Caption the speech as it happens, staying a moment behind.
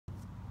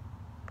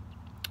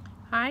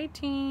Hi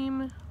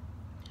team.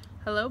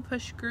 Hello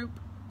push group.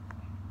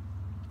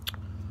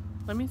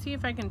 Let me see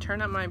if I can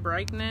turn up my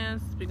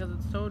brightness because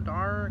it's so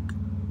dark.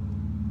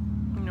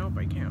 Nope,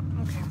 I can't.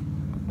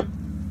 Okay.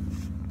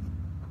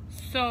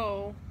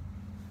 So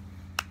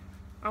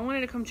I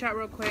wanted to come chat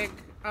real quick.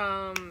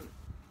 How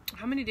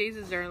many days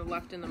is there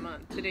left in the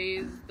month?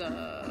 Is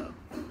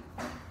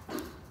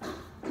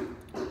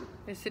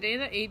today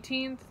the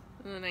 18th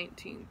and the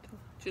 19th?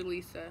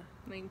 Julissa,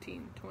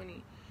 19,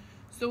 20.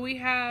 So we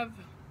have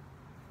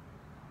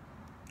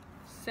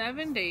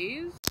 7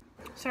 days.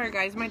 Sorry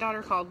guys, my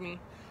daughter called me.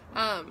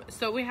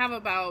 So we have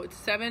about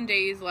 7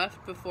 days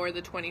left before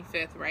the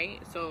 25th, right?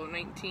 So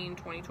 19,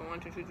 20, 21,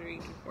 22, 23,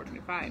 24,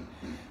 25.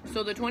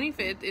 So the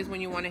 25th is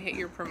when you want to hit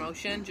your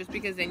promotion, just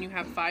because then you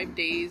have 5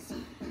 days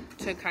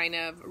to kind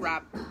of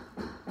wrap.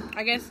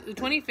 I guess the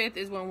 25th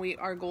is when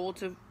our goal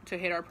to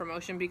hit our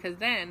promotion, because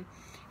then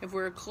if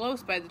we're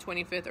close by the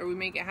 25th or we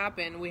make it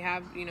happen, we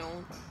have,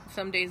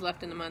 some days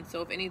left in the month.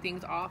 So if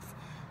anything's off,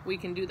 we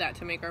can do that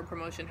to make our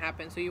promotion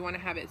happen. So you want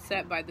to have it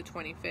set by the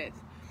 25th.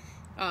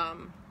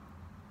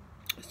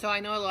 So I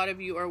know a lot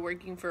of you are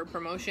working for a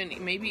promotion,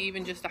 maybe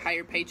even just a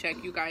higher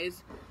paycheck. You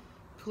guys,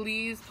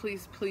 please,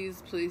 please,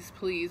 please, please,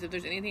 please, if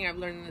there's anything I've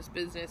learned in this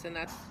business, and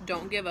that's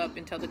don't give up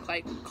until the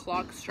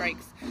clock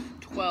strikes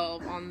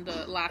 12 on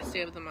the last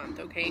day of the month,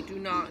 okay? Do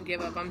not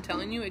give up. I'm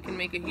telling you, it can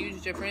make a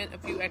huge difference. A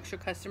few extra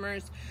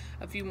customers,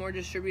 a few more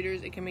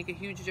distributors, it can make a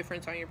huge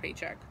difference on your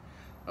paycheck,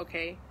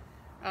 okay?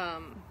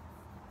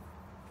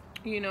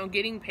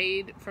 Getting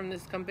paid from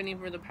this company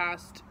for the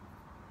past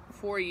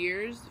 4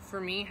 years for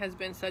me has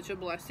been such a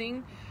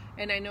blessing,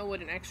 and I know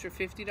what an extra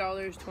 $50,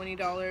 $20,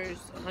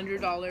 $100,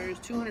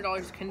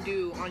 $200 can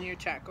do on your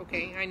check,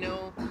 okay? I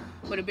know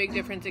what a big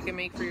difference it can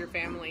make for your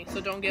family,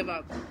 so don't give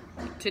up.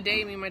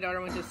 Today, me and my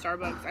daughter went to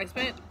Starbucks. I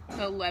spent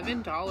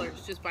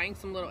 $11 just buying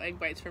some little egg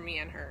bites for me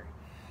and her.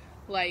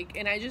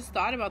 And I just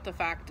thought about the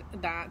fact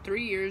that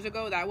 3 years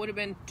ago, that would have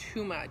been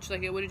too much.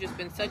 It would have just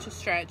been such a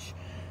stretch.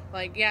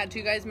 Yeah, to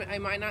you guys,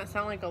 it might not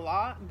sound like a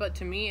lot, but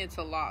to me, it's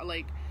a lot.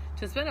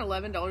 To spend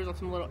 $11 on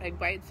some little egg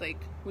bites,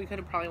 we could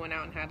have probably went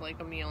out and had,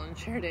 a meal and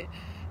shared it,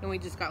 and we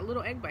just got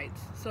little egg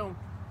bites. So,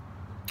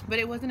 but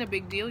it wasn't a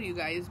big deal, you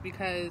guys,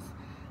 because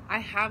I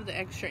have the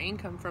extra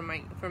income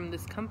from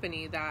this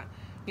company that,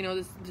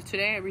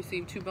 today I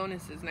received 2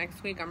 bonuses.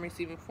 Next week, I'm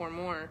receiving 4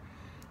 more,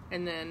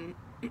 and then,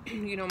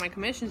 my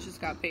commissions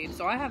just got paid.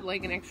 So I have,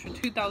 an extra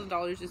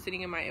 $2,000 just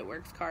sitting in my It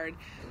Works card.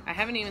 I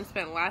haven't even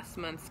spent last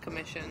month's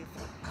commissions.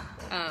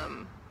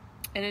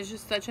 And it's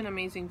just such an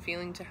amazing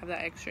feeling to have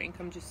that extra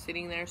income just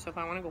sitting there. So if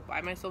I want to go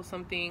buy myself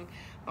something,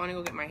 I want to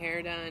go get my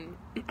hair done.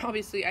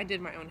 Obviously, I did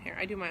my own hair.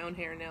 I do my own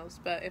hair and nails.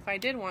 But if I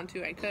did want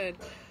to, I could.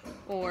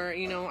 Or,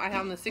 I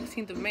have on the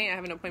 16th of May, I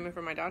have an appointment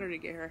for my daughter to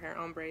get her hair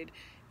ombrayed.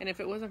 And if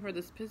it wasn't for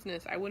this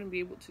business, I wouldn't be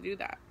able to do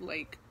that.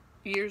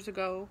 Years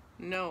ago,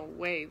 no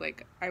way.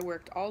 I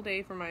worked all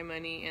day for my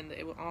money, and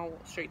it went all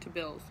straight to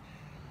bills.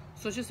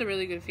 So it's just a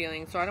really good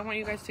feeling. So I don't want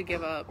you guys to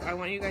give up. I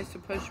want you guys to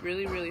push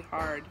really, really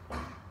hard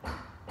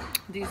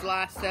these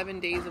last 7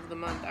 days of the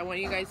month. I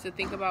want you guys to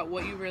think about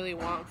what you really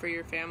want for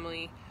your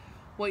family,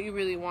 what you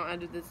really want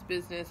out of this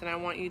business, and I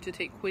want you to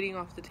take quitting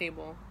off the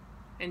table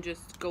and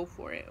just go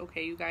for it,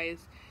 okay, you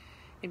guys?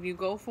 If you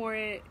go for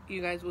it,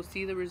 you guys will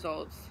see the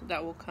results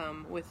that will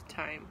come with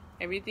time.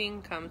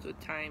 Everything comes with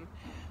time.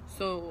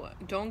 So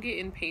don't get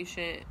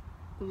impatient.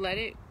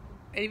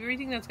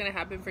 Everything that's going to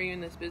happen for you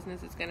in this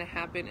business is going to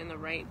happen in the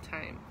right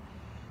time.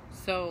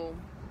 So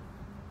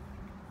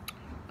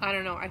I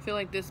don't know. I feel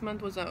like this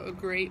month was a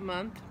great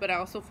month, but I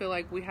also feel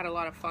like we had a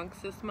lot of funks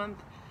this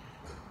month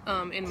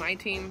in my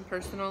team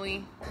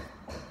personally.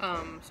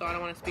 So I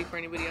don't want to speak for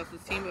anybody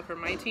else's team, but for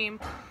my team,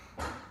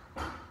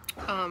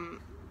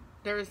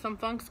 there was some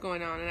funks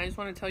going on, and I just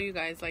want to tell you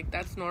guys,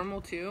 that's normal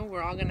too.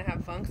 We're all going to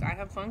have funks. I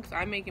have funks.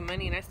 I'm making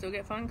money, and I still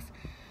get funks.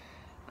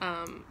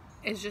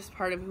 It's just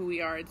part of who we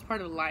are. It's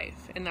part of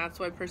life, and that's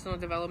why personal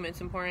development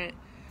is important.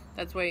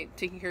 That's why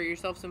taking care of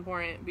yourself is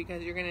important,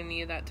 because you're going to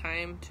need that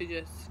time to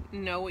just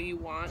know what you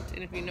want.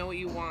 And if you know what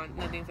you want,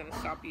 nothing's going to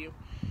stop you.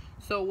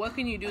 So what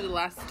can you do the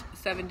last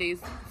 7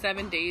 days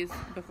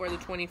before the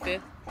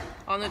 25th?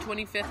 On the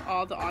 25th,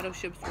 all the auto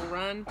ships will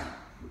run.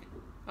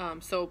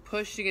 So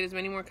push to get as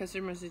many more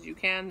customers as you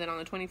can. Then on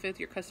the 25th,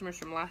 your customers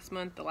from last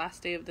month, the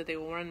last day that they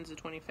will run is the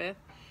 25th.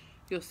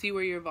 You'll see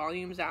where your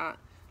volume's at.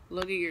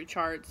 Look at your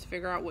charts.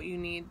 Figure out what you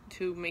need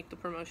to make the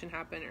promotion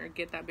happen or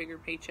get that bigger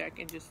paycheck,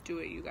 and just do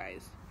it, you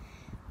guys.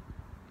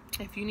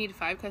 If you need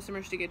 5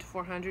 customers to get to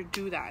 400,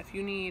 do that. If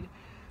you need,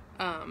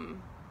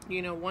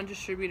 1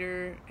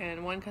 distributor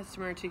and 1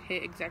 customer to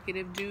hit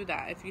executive, do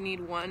that. If you need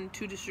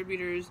 2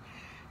 distributors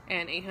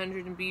and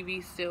 800 in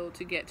BV still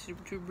to get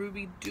to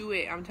Ruby, do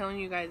it. I'm telling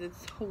you guys,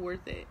 it's so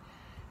worth it.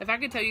 If I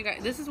could tell you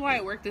guys, this is why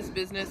I work this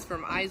business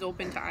from eyes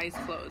open to eyes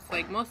closed.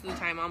 Most of the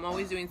time, I'm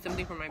always doing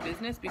something for my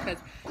business because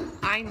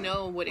I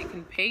know what it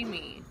can pay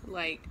me.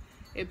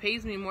 It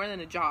pays me more than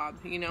a job,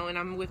 and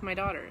I'm with my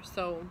daughter.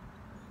 So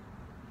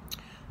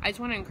I just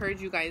want to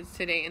encourage you guys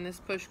today in this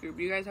push group.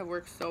 You guys have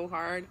worked so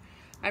hard.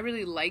 I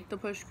really like the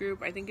push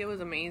group. I think it was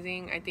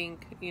amazing. I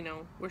think, you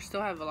know, we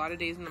still have a lot of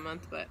days in the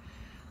month, but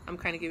I'm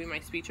kind of giving my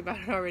speech about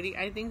it already.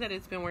 I think that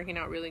it's been working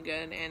out really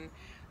good, and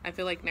I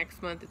feel like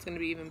next month it's going to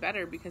be even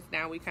better because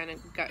now we kind of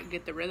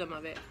get the rhythm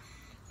of it.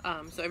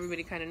 So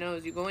everybody kind of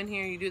knows. You go in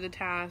here, you do the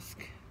task,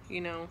 you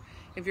know,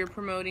 if you're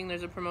promoting,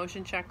 there's a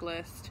promotion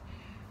checklist.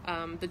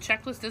 The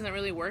checklist doesn't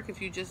really work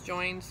if you just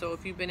joined, so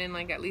if you've been in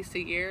like at least a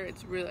year,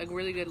 it's a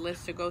really good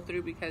list to go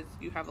through because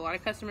you have a lot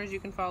of customers you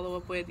can follow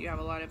up with, you have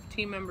a lot of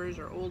team members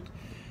or old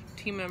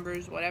team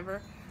members,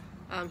 whatever.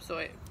 So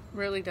it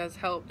really does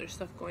help. There's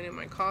stuff going in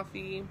my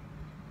coffee.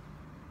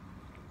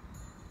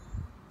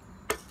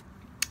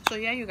 So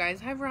yeah, you guys.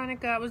 Hi,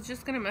 Veronica. I was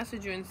just gonna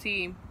message you and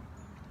see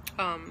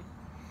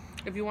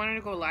if you wanted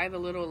to go live a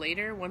little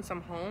later once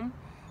I'm home.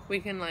 We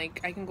can I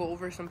can go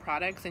over some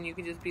products and you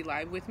can just be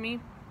live with me.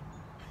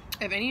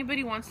 If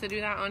anybody wants to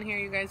do that on here,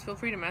 you guys, feel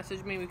free to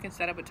message me. We can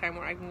set up a time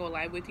where I can go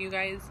live with you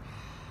guys.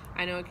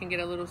 I know it can get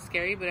a little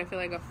scary, but I feel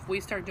like if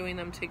we start doing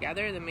them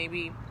together, then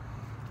maybe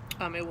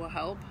it will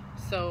help.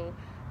 So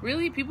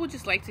really, people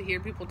just like to hear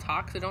people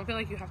talk, so don't feel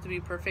like you have to be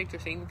perfect or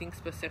say anything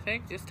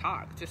specific. Just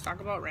talk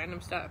about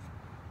random stuff.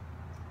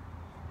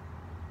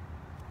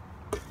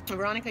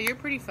 Veronica, you're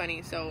pretty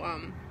funny, so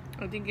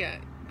I think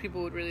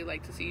people would really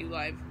like to see you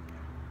live.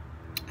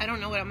 I don't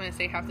know what I'm going to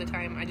say half the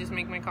time. I just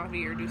make my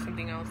coffee or do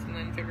something else and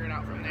then figure it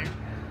out from there.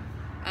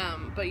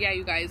 But yeah,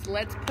 you guys,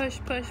 let's push.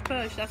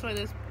 That's why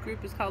this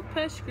group is called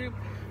Push Group,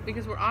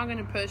 because we're all going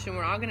to push and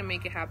we're all going to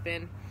make it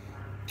happen.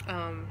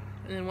 And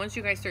then once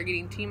you guys start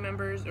getting team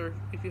members, or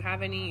if you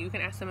have any, you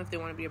can ask them if they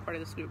want to be a part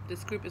of this group.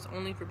 This group is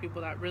only for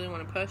people that really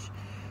want to push,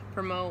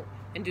 promote,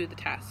 and do the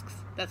tasks.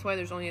 That's why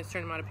there's only a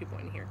certain amount of people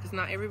in here, because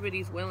not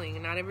everybody's willing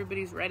and not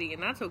everybody's ready,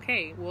 and that's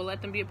okay. We'll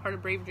let them be a part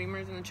of Brave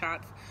Dreamers in the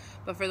chats.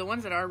 But for the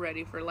ones that are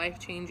ready for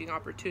life-changing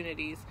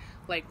opportunities,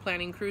 like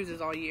planning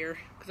cruises all year,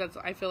 because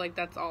I feel like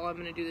that's all I'm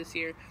going to do this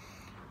year.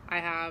 I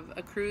have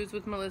a cruise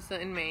with Melissa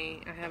in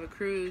May. I have a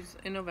cruise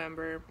in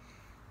November.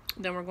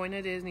 Then we're going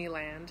to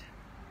Disneyland.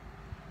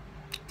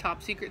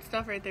 Top secret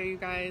stuff right there, you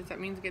guys. That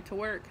means get to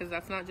work, because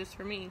that's not just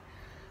for me.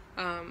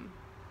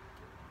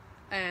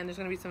 And there's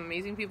going to be some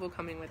amazing people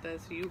coming with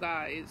us. You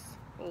guys.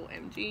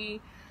 OMG.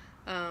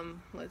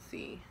 Let's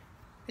see.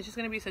 It's just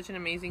going to be such an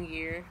amazing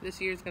year. This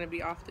year is going to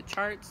be off the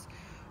charts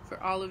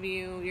for all of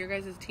you. Your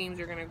guys' teams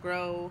are going to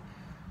grow.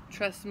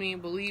 Trust me,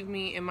 believe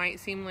me. It might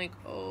seem like,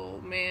 oh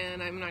man,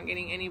 I'm not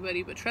getting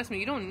anybody. But trust me,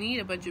 you don't need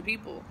a bunch of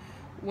people.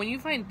 When you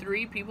find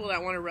 3 people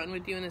that want to run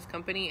with you in this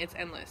company, it's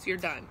endless. You're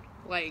done.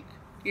 Like,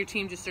 your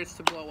team just starts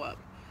to blow up.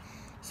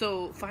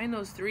 So find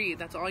those 3.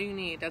 That's all you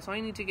need. That's all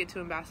you need to get to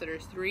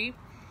ambassadors. 3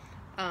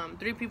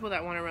 people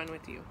that want to run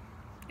with you.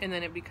 And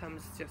then it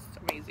becomes just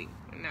amazing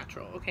and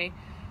natural, okay?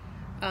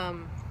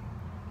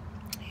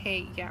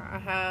 Hey, yeah, I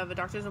have a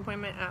doctor's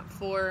appointment at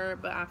 4,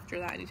 but after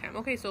that, anytime.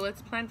 Okay, so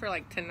let's plan for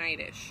like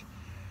tonight-ish.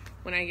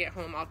 When I get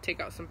home, I'll take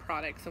out some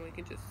products and we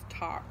can just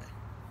talk.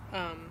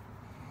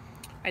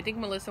 I think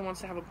Melissa wants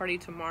to have a party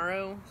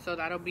tomorrow, so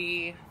that'll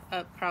be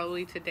up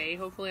probably today.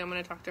 Hopefully, I'm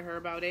going to talk to her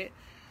about it,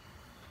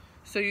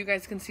 so you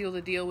guys can seal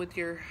the deal with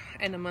your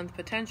end-of-month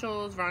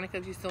potentials. Veronica,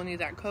 if you still need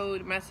that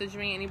code, message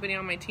me. Anybody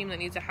on my team that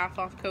needs a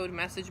half-off code,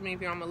 message me.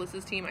 If you're on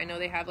Melissa's team, I know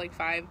they have like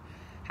 5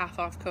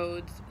 half-off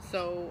codes,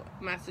 so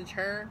message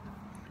her.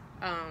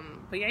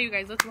 But yeah, you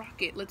guys, let's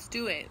rock it. Let's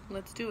do it.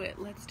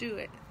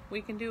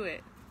 We can do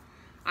it.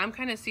 I'm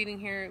kind of sitting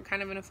here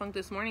kind of in a funk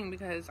this morning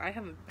because I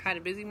have had a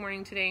busy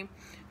morning today.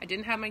 I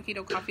didn't have my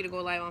keto coffee to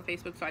go live on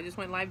Facebook, so I just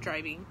went live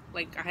driving.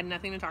 Like, I had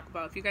nothing to talk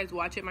about. If you guys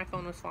watch it, my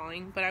phone was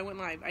falling, but I went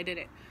live. I did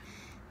it.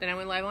 Then I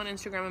went live on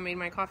Instagram and made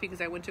my coffee because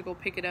I went to go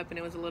pick it up and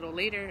it was a little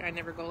later. I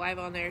never go live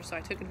on there, so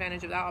I took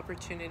advantage of that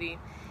opportunity.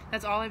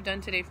 That's all I've done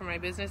today for my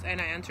business,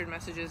 and I answered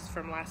messages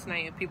from last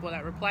night of people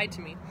that replied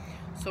to me.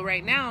 So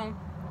right now,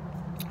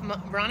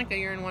 Veronica,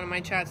 you're in one of my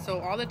chats, so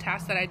all the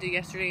tasks that I did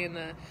yesterday in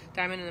the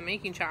Diamond in the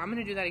Making chat, I'm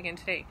going to do that again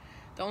today.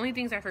 The only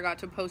things I forgot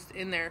to post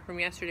in there from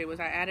yesterday was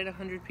I added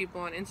 100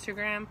 people on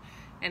Instagram,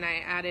 and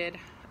I added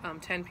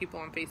 10 people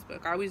on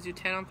Facebook. I always do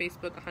 10 on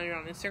Facebook, 100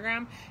 on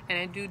Instagram, and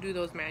I do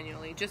those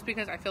manually, just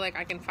because I feel like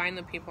I can find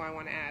the people I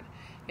want to add.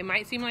 It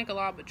might seem like a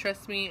lot, but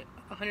trust me,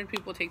 100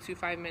 people takes you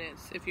 5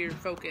 minutes if you're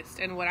focused.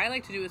 And what I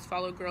like to do is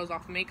follow girls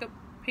off makeup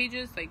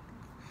pages, like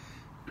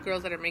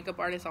girls that are makeup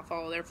artists. I'll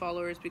follow their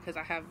followers because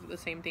I have the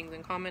same things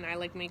in common. I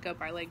like makeup,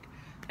 I like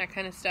that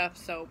kind of stuff.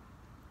 So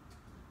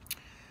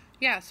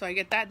yeah, so I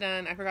get that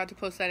done. I forgot to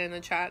post that in the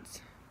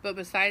chats, but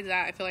besides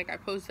that, I feel like I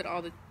posted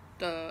all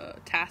the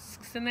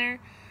tasks in there.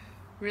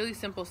 Really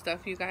simple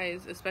stuff, you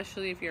guys.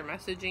 Especially if you're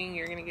messaging,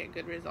 you're gonna get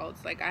good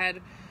results. Like, I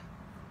had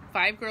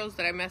 5 girls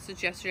that I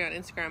messaged yesterday on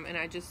Instagram, and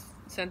I just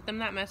sent them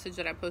that message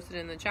that I posted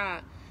in the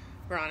chat,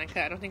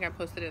 Veronica. I don't think I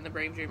posted it in the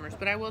Brave Dreamers,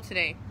 but I will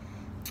today.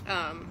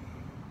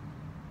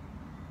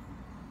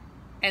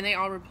 And they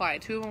all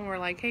replied. 2 of them were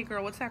like, hey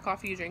girl, what's that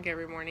coffee you drink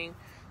every morning?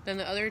 Then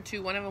the other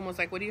 2, one of them was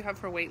like, what do you have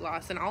for weight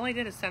loss? And all I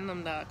did is send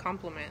them the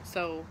compliment.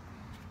 So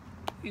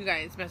you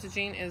guys,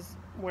 messaging is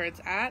where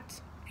it's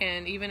at,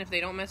 And even if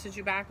they don't message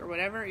you back or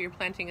whatever, you're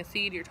planting a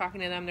seed, you're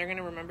talking to them, they're going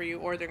to remember you,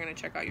 or they're going to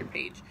check out your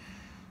page.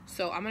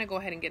 So I'm going to go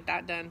ahead and get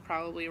that done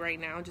probably right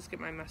now, just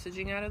get my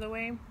messaging out of the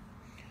way.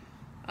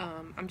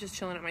 I'm just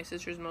chilling at my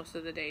sister's most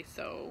of the day,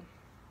 so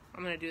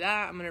I'm going to do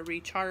that. I'm going to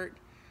rechart.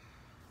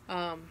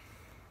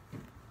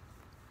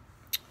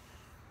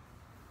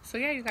 So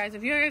yeah, you guys,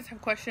 if you guys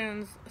have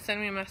questions, send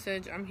me a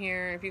message. I'm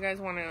here. If you guys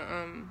want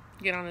to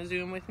get on a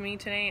Zoom with me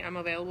today, I'm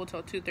available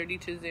till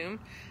 2:30 to Zoom.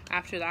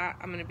 After that,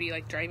 I'm going to be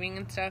like driving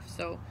and stuff,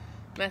 so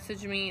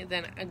message me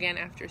then again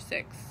after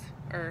 6,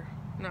 or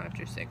not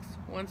after 6.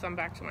 Once I'm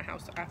back to my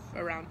house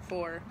around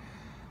 4,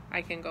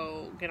 I can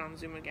go get on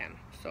Zoom again.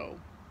 So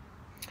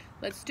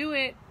let's do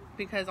it,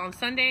 because on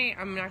Sunday,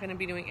 I'm not going to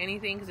be doing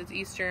anything because it's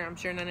Easter. I'm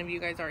sure none of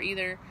you guys are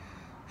either.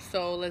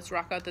 So let's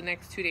rock out the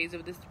next 2 days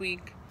of this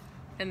week.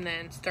 And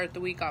then start the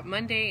week off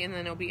Monday, and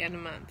then it'll be end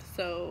of month.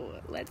 So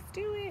let's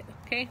do it.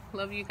 Okay,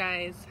 love you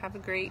guys. Have a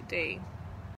great day.